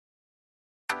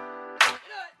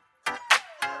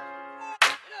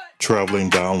Traveling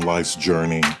down life's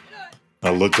journey, I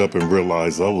looked up and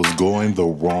realized I was going the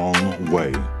wrong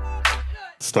way.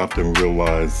 Stopped and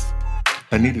realized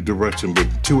I needed direction, but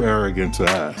too arrogant to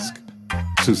ask.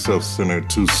 Too self-centered,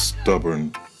 too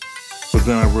stubborn. But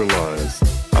then I realized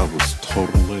I was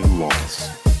totally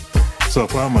lost. So I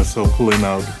found myself pulling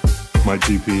out my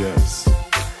GPS.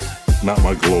 Not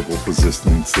my global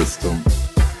positioning system,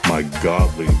 my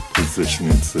godly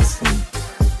positioning system.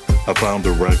 I found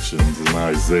directions in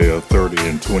Isaiah 30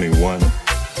 and 21.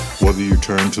 Whether you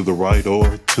turn to the right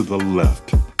or to the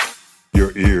left,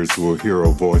 your ears will hear a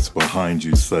voice behind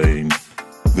you saying,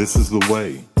 "This is the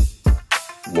way.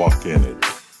 Walk in it."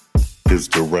 His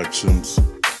directions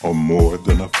are more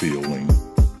than a feeling.